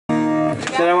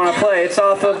that I want to play. It's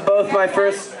off of both my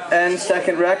first and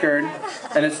second record,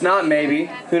 and it's not Maybe.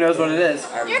 Who knows what it is?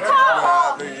 Your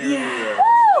call! Yeah.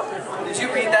 Did you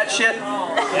read that shit?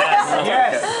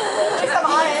 Yes.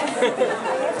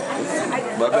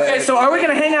 Okay, so are we going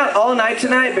to hang out all night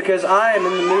tonight? Because I am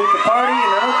in the mood to party,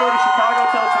 and I don't go to Chicago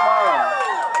till tomorrow.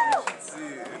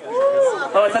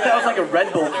 Oh, I thought that was like a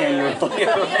Red Bull can you were looking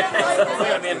at.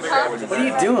 What are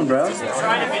you doing, bro? I'm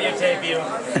trying to videotape you.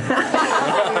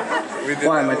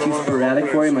 Why, am I too sporadic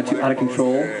for you? Am I too out of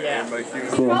control? Yeah.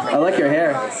 Cool. I like your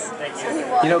hair. Thank you.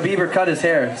 You know, Bieber cut his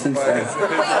hair since then.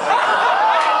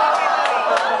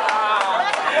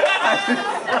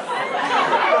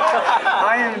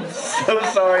 I am so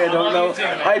sorry.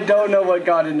 I don't know what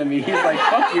got into me. He's like,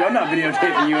 fuck you. I'm not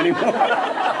videotaping you anymore.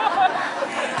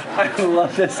 I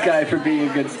love this guy for being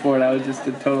a good sport. I was just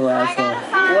a total asshole.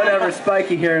 Whatever.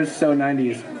 Spiky hair is so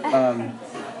 90s.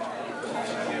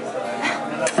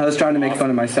 I was trying to make fun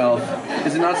of myself.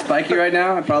 Is it not spiky right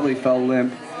now? I probably fell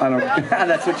limp. I don't.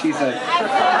 That's what she said.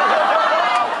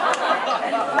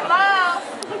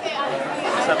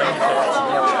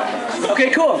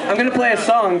 Okay, cool. I'm gonna play a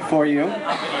song for you.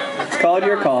 It's called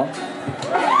Your Call.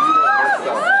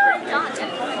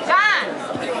 John!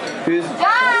 Who's?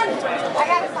 John! I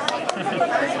got a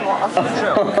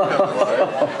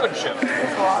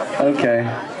Okay.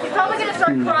 He's probably going to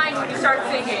start crying when you start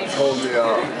singing.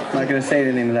 I'm not gonna say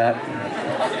anything to that.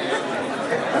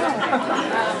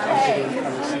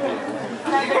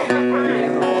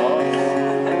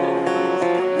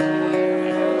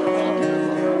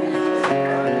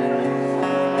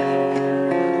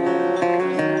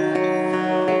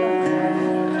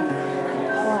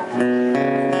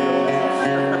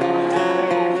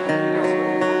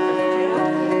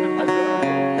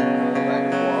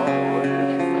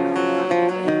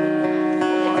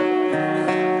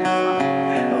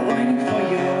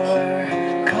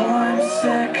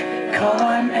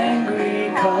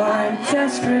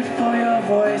 Desperate for your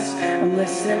voice, I'm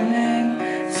listening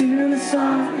to the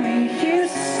song we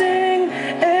used to sing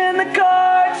in the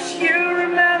chorus. You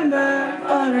remember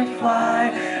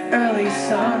Butterfly, early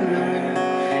summer.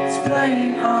 It's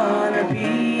playing on a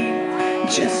beat,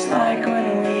 just like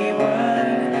when we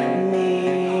were me.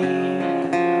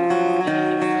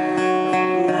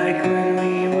 Like when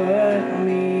we were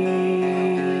me.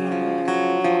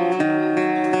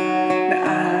 Now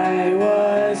I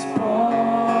was born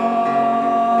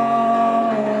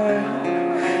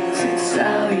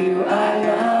tell you I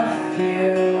love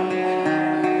you.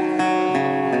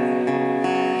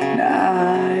 Now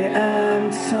I am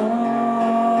torn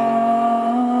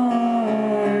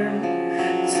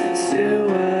to do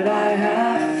what I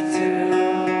have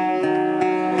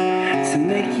to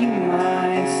make you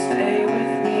mine. Stay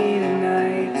with me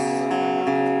tonight.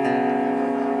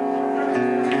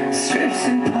 Stripped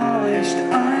and polished,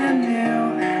 I am new,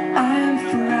 I am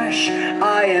fresh,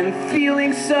 I am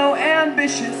feeling so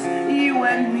ambitious. You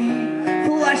and me,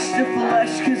 flesh to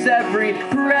flesh, 'cause every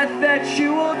breath that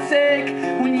you will take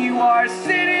when you are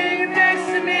sitting next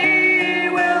to me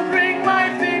will bring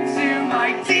life into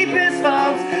my deepest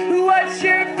hopes. What's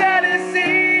your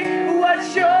fantasy?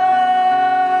 What's your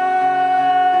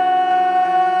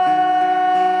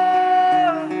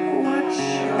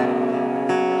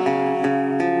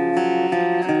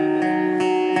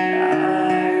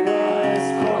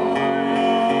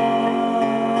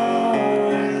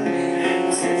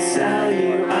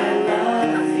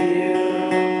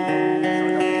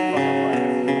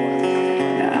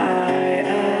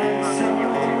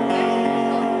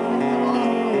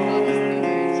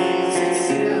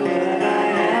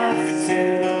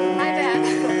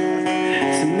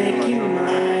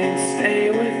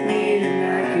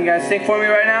sing for me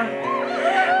right now?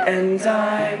 And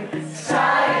I'm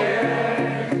tired.